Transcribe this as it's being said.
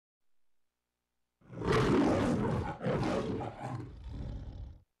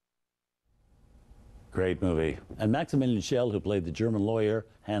Great movie. And Maximilian Schell, who played the German lawyer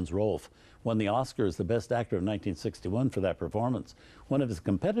Hans Rolf, won the Oscar as the Best Actor of 1961 for that performance. One of his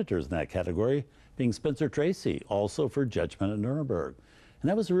competitors in that category being Spencer Tracy, also for Judgment at Nuremberg. And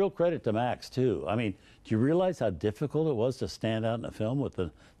that was a real credit to Max, too. I mean, do you realize how difficult it was to stand out in a film with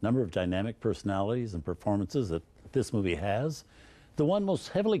the number of dynamic personalities and performances that this movie has? The one most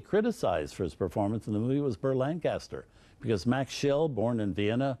heavily criticized for his performance in the movie was Burt Lancaster, because Max Schell, born in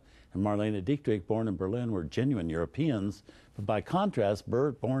Vienna, and Marlene Dietrich, born in Berlin, were genuine Europeans. But by contrast,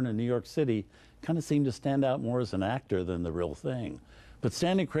 Burt, born in New York City, kind of seemed to stand out more as an actor than the real thing. But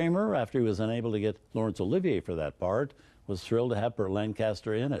Stanley Kramer, after he was unable to get Laurence Olivier for that part, was thrilled to have Burt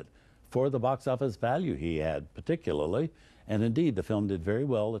Lancaster in it, for the box office value he had particularly, and indeed the film did very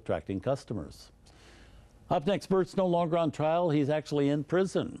well attracting customers. Up next, Burt's no longer on trial, he's actually in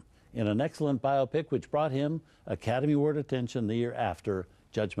prison in an excellent biopic which brought him Academy Award attention the year after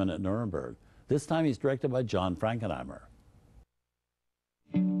Judgment at Nuremberg. This time he's directed by John Frankenheimer.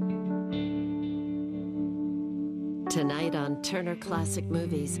 Tonight on Turner Classic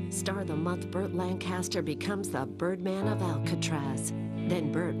Movies, Star of the Month Burt Lancaster becomes the Birdman of Alcatraz.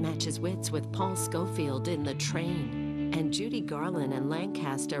 Then Burt matches wits with Paul Scofield in The Train. And Judy Garland and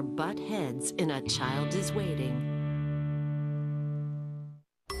Lancaster butt heads in A Child Is Waiting.